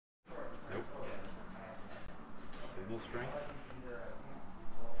cable strength.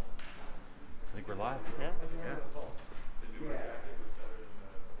 I think we're live. Yeah.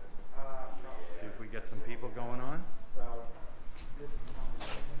 See if we get some people going on.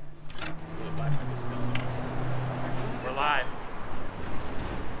 We're live.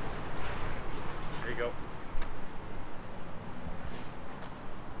 There you go.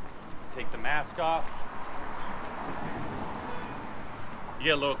 Take the mask off. You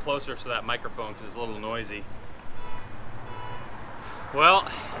get a little closer to that microphone because it's a little noisy. Well,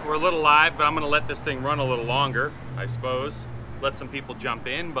 we're a little live, but I'm going to let this thing run a little longer, I suppose. Let some people jump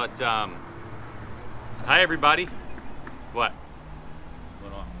in, but hi everybody. What?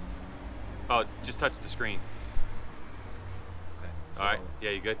 Went off. Oh, just touch the screen. Okay. All right.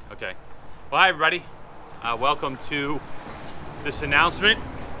 Yeah, you good? Okay. Well, hi everybody. Welcome to this announcement.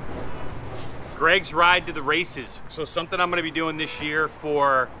 Greg's ride to the races. So something I'm going to be doing this year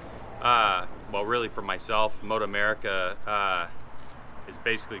for, well, really for myself. MotoAmerica is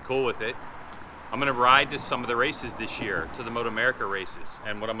basically cool with it. I'm going to ride to some of the races this year, to the MotoAmerica races.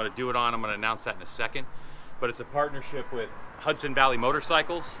 And what I'm going to do it on, I'm going to announce that in a second. But it's a partnership with Hudson Valley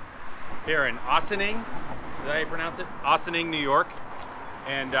Motorcycles here in Ossining. Is that how you pronounce it? Ossining, New York.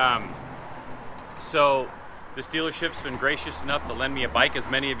 And so this dealership's been gracious enough to lend me a bike. As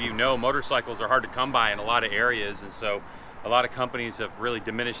many of you know, motorcycles are hard to come by in a lot of areas. And so a lot of companies have really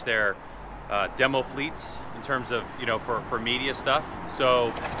diminished their demo fleets in terms of, you know, for media stuff.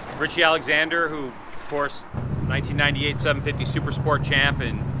 So Richie Alexander, who of course 1998 750 Super Sport champ,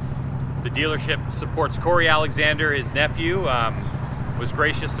 and the dealership supports Corey Alexander, his nephew, was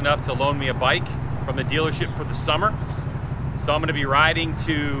gracious enough to loan me a bike from the dealership for the summer. So I'm going to be riding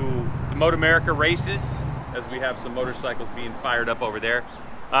to the MotoAmerica races, as we have some motorcycles being fired up over there.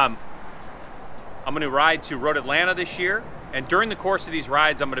 I'm going to ride to Road Atlanta this year. And during the course of these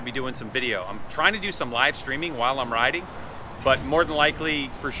rides, I'm going to be doing some video. I'm trying to do some live streaming while I'm riding, but more than likely,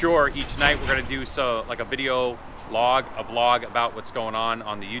 for sure, each night we're going to do like a video log, a vlog about what's going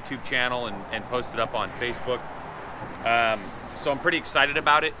on the YouTube channel and post it up on Facebook. So I'm pretty excited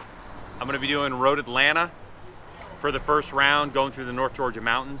about it. I'm going to be doing Road Atlanta for the first round, going through the North Georgia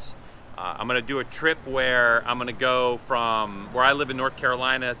mountains. I'm going to do a trip where I'm going to go from where I live in North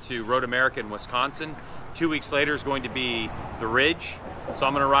Carolina to Road America in Wisconsin. 2 weeks later is going to be the Ridge. So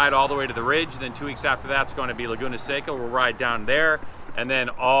I'm going to ride all the way to the Ridge. Then 2 weeks after that's going to be Laguna Seca. We'll ride down there and then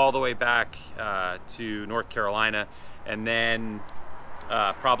all the way back to North Carolina, and then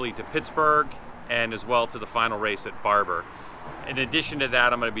probably to Pittsburgh, and as well to the final race at Barber. In addition to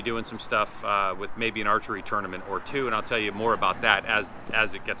that, I'm going to be doing some stuff with maybe an archery tournament or two, and I'll tell you more about that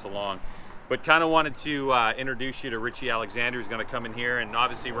as it gets along. But kind of wanted to introduce you to Richie Alexander, who's going to come in here, and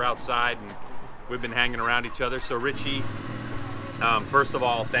obviously we're outside and we've been hanging around each other. So Richie, first of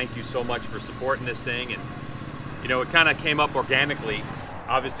all, thank you so much for supporting this thing. And you know, it kind of came up organically.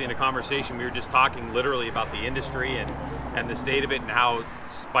 Obviously in a conversation, we were just talking literally about the industry and the state of it and how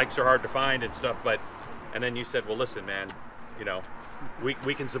bikes are hard to find and stuff. And then you said, well, listen, man, you know,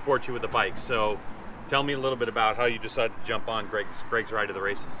 we can support you with a bike. So tell me a little bit about how you decided to jump on Greg's ride to the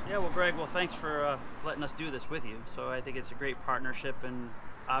races. Yeah, well, Greg, thanks for letting us do this with you. So I think it's a great partnership, and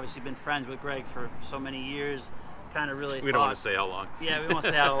obviously been friends with Greg for so many years. Kind of really don't want to say how long. Yeah, we won't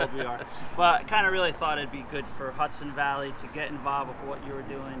say how old we are. But kind of really thought it'd be good for Hudson Valley to get involved with what you were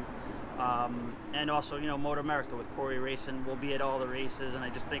doing. And also, you know, MotoAmerica with Corey Racing will be at all the races, and I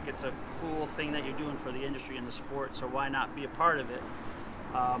just think it's a cool thing that you're doing for the industry and the sport, so why not be a part of it?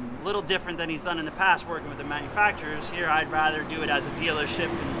 A little different than he's done in the past working with the manufacturers. Here, I'd rather do it as a dealership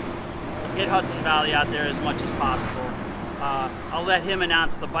and get Hudson Valley out there as much as possible. I'll let him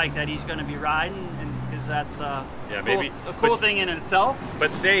announce the bike that he's going to be riding, because that's a cool thing in itself.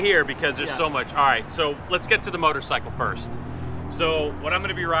 But stay here because there's so much. All right, so let's get to the motorcycle first. So what I'm going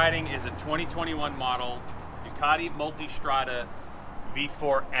to be riding is a 2021 model Ducati Multistrada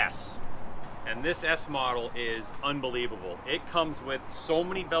V4 S. And this S model is unbelievable. It comes with so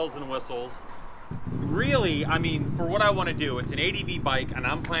many bells and whistles. Really, I mean, for what I want to do, it's an ADV bike, and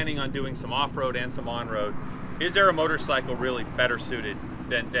I'm planning on doing some off-road and some on-road. Is there a motorcycle really better suited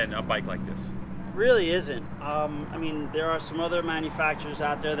than a bike like this? Really isn't. I mean, there are some other manufacturers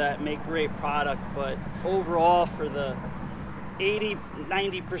out there that make great product, but overall for the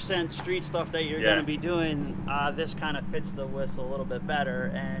 80–90% street stuff that you're going to be doing, this kind of fits the whistle a little bit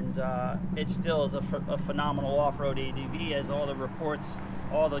better, and it still is a phenomenal off-road ADV, as all the reports,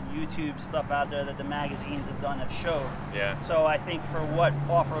 all the YouTube stuff out there that the magazines have done have showed. Yeah. So I think for what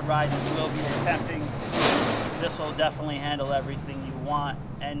off-road riding will be attempting, this will definitely handle everything you want.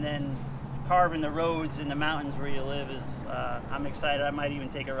 And then carving the roads in the mountains where you live is, I'm excited. I might even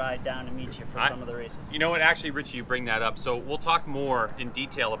take a ride down to meet you for some of the races. You know what, actually, Richie, you bring that up. So we'll talk more in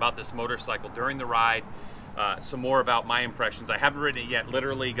detail about this motorcycle during the ride, some more about my impressions. I haven't ridden it yet.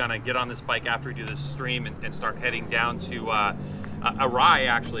 Literally gonna get on this bike after we do this stream and start heading down to ARAI,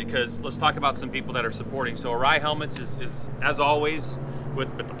 actually, because let's talk about some people that are supporting. So ARAI Helmets is as always,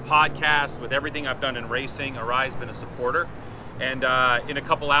 with the podcast, with everything I've done in racing, ARAI has been a supporter. And in a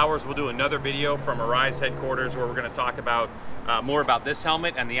couple hours, we'll do another video from ARAI's headquarters where we're going to talk about more about this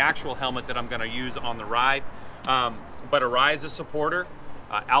helmet and the actual helmet that I'm going to use on the ride. But ARAI is a supporter.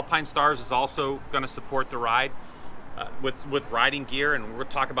 Alpinestars is also going to support the ride with riding gear, and we'll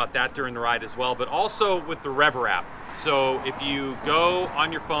talk about that during the ride as well, but also with the Rever app. So if you go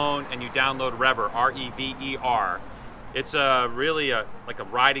on your phone and you download Rever, R-E-V-E-R, it's really like a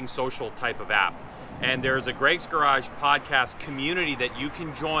riding social type of app. And there's a Greg's Garage podcast community that you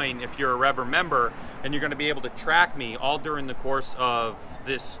can join if you're a Rever member, and you're going to be able to track me all during the course of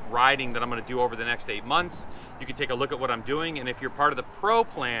this riding that I'm going to do over the next 8 months. You can take a look at what I'm doing, and if you're part of the pro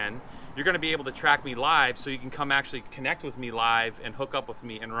plan, you're going to be able to track me live, so you can come actually connect with me live and hook up with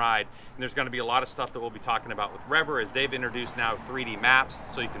me and ride. And there's going to be a lot of stuff that we'll be talking about with Rever, as they've introduced now 3D maps,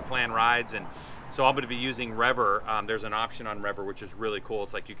 so you can plan rides. And so I'm going to be using Rever. There's an option on Rever which is really cool.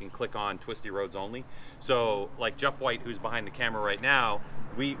 It's like you can click on twisty roads only. So like Jeff White, who's behind the camera right now,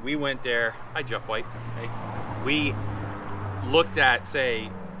 we went there. Hi, Jeff White. Hey. We looked at, say,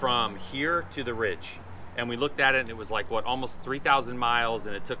 from here to the ridge, and we looked at it, and it was like, what, almost 3,000 miles,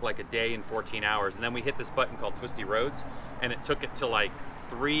 and it took like a day and 14 hours. And then we hit this button called Twisty Roads, and it took it to like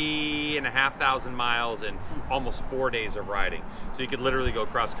 3,500 miles and almost 4 days of riding. So you could literally go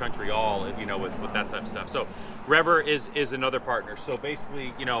cross country all, you know, with that type of stuff. So Rever is another partner. So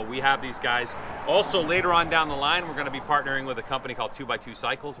basically, you know, we have these guys. Also, later on down the line, we're going to be partnering with a company called 2x2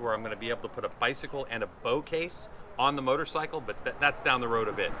 Cycles, where I'm going to be able to put a bicycle and a bow case on the motorcycle, but that's down the road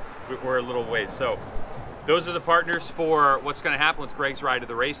a bit. We're a little ways. So those are the partners for what's going to happen with Greg's Ride to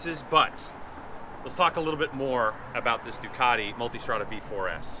the Races. But let's talk a little bit more about this Ducati Multistrada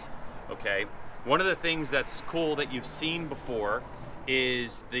V4 S. Okay, one of the things that's cool that you've seen before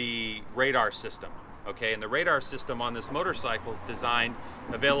is the radar system. Okay, and the radar system on this motorcycle is designed,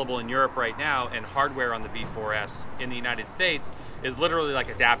 available in Europe right now, and hardware on the V4S in the United States is literally like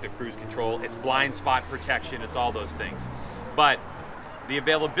adaptive cruise control. It's blind spot protection. It's all those things. But the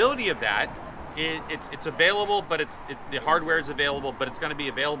availability of that, it's available, but the hardware is available, but it's going to be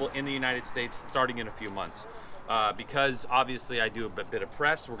available in the United States starting in a few months. Because obviously I do a bit of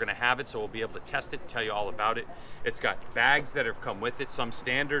press, we're going to have it, so we'll be able to test it, tell you all about it. It's got bags that have come with it, some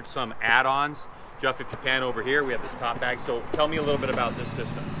standard, some add-ons. Jeff, if you pan over here, we have this top bag. So tell me a little bit about this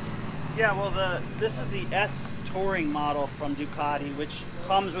system. Yeah, well, this is the S touring model from Ducati, which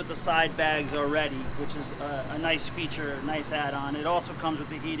comes with the side bags already, which is a nice feature, a nice add-on. It also comes with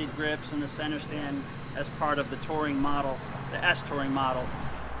the heated grips and the center stand as part of the touring model, the S touring model.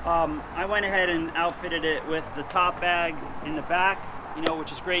 I went ahead and outfitted it with the top bag in the back, you know,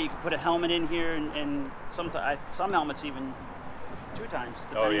 which is great. You can put a helmet in here, and some helmets even 2 times,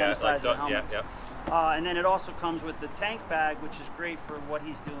 depending on the size of the helmets. And then it also comes with the tank bag, which is great for what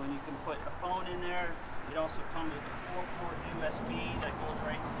he's doing. You can put a phone in there. It also comes with a 4-port USB that goes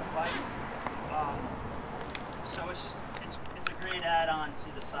right to the bike. So it's a great add-on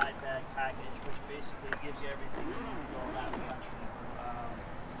to the side bag package, which basically gives you everything you want to go around the country.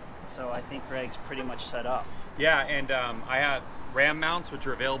 So I think Greg's pretty much set up. Yeah, and I have RAM mounts, which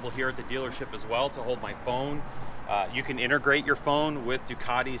are available here at the dealership as well, to hold my phone. You can integrate your phone with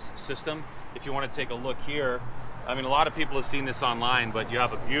Ducati's system. If you want to take a look here, I mean, a lot of people have seen this online, but you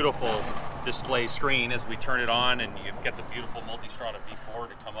have a beautiful display screen as we turn it on, and you get the beautiful Multistrada V4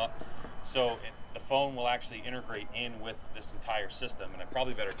 to come up. So the phone will actually integrate in with this entire system, and I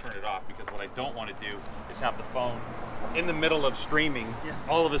probably better turn it off, because what I don't want to do is have the phone in the middle of streaming,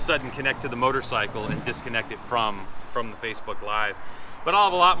 all of a sudden connect to the motorcycle and disconnect it from the Facebook Live. But I'll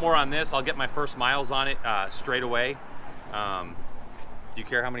have a lot more on this. I'll get my first miles on it straight away. Do you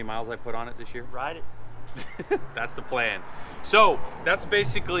care how many miles I put on it this year? Ride it. That's the plan. So that's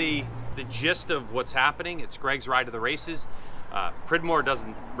basically the gist of what's happening. It's Greg's Ride to the Races. Pridmore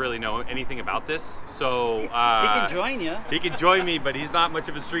doesn't really know anything about this, so he can join you. He can join me, but he's not much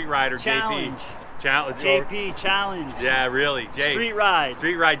of a street rider. Challenge. JP challenge. Yeah, really. Jay. Street ride.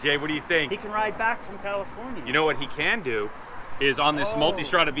 Street ride, Jay. What do you think? He can ride back from California. You know what he can do is on this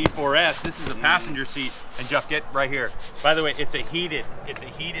Multistrada V4 S. This is a passenger seat, and Jeff, get right here. By the way, it's a heated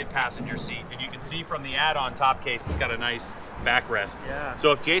passenger seat, and you can see from the add-on top case, it's got a nice backrest. Yeah.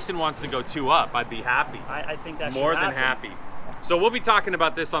 So if Jason wants to go 2 up, I'd be happy. I think that's more than happy. So we'll be talking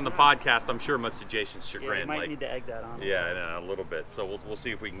about this on the podcast, I'm sure, much to Jason's Yeah, chagrin. you might need to egg that on. Yeah, I know, a little bit. So we'll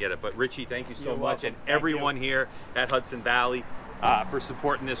see if we can get it. But Richie, thank you so You're much, welcome. and Thank everyone you. here at Hudson Valley for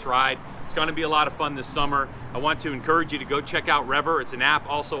supporting this ride. It's going to be a lot of fun this summer. I want to encourage you to go check out Rever. It's an app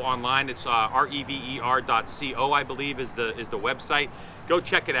also online. It's rever.co, I believe, is the website. Go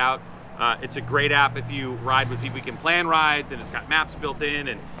check it out. It's a great app if you ride with people. You can plan rides, and it's got maps built in,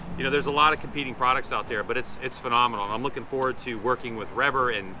 and you know, there's a lot of competing products out there, but it's phenomenal. And I'm looking forward to working with Rever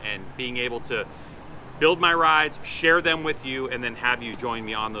and being able to build my rides, share them with you, and then have you join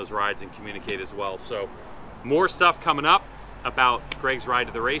me on those rides and communicate as well. So more stuff coming up about Greg's Ride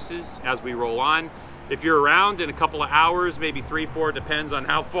to the Races as we roll on. If you're around in a couple of hours, maybe 3, 4, depends on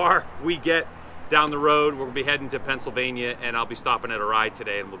how far we get down the road. We'll be heading to Pennsylvania, and I'll be stopping at ARAI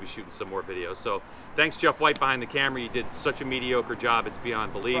today, and we'll be shooting some more videos. So thanks, Jeff White, behind the camera. You did such a mediocre job. It's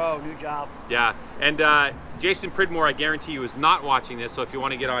beyond belief. Bro, new job. Yeah, and Jason Pridmore, I guarantee you, is not watching this. So if you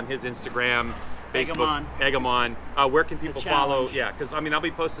want to get on his Instagram, Facebook, egg him on. Where can people follow? Yeah, because I mean, I'll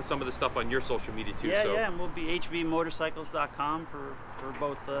be posting some of the stuff on your social media too. Yeah, so. yeah, and we'll be hvmotorcycles.com for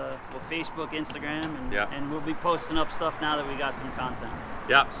both Facebook, Instagram, and we'll be posting up stuff now that we got some content.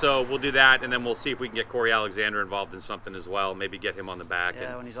 Yeah, so we'll do that, and then we'll see if we can get Corey Alexander involved in something as well. Maybe get him on the back.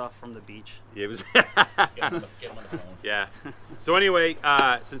 Yeah, when he's off from the beach. Yeah, it was. Get him on the phone. Yeah. So anyway,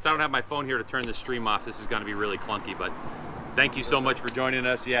 since I don't have my phone here to turn the stream off, this is going to be really clunky, but thank you so much for joining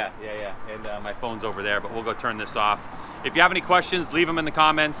us. Yeah. And my phone's over there, but we'll go turn this off. If you have any questions, leave them in the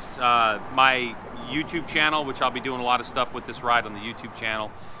comments. My YouTube channel, which I'll be doing a lot of stuff with this ride on the YouTube channel,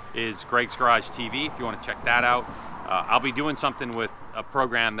 is Greg's Garage TV, if you want to check that out. I'll be doing something with a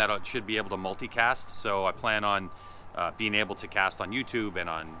program that should be able to multicast, so I plan on being able to cast on YouTube and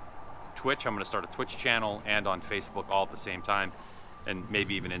on Twitch. I'm going to start a Twitch channel and on Facebook all at the same time, and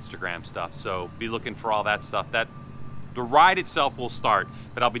maybe even Instagram stuff. So be looking for all that stuff. The ride itself will start,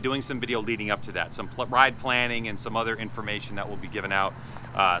 but I'll be doing some video leading up to that, some ride planning and some other information that will be given out,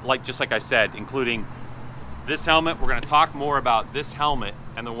 just like I said, including this helmet. We're going to talk more about this helmet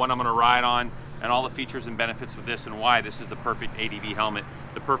and the one I'm going to ride on, and all the features and benefits with this, and why this is the perfect ADV helmet,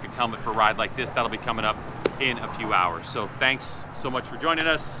 the perfect helmet for a ride like this. That'll be coming up in a few hours. So thanks so much for joining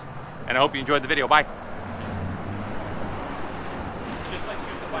us, and I hope you enjoyed the video. Bye. Just like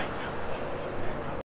shoot the bike.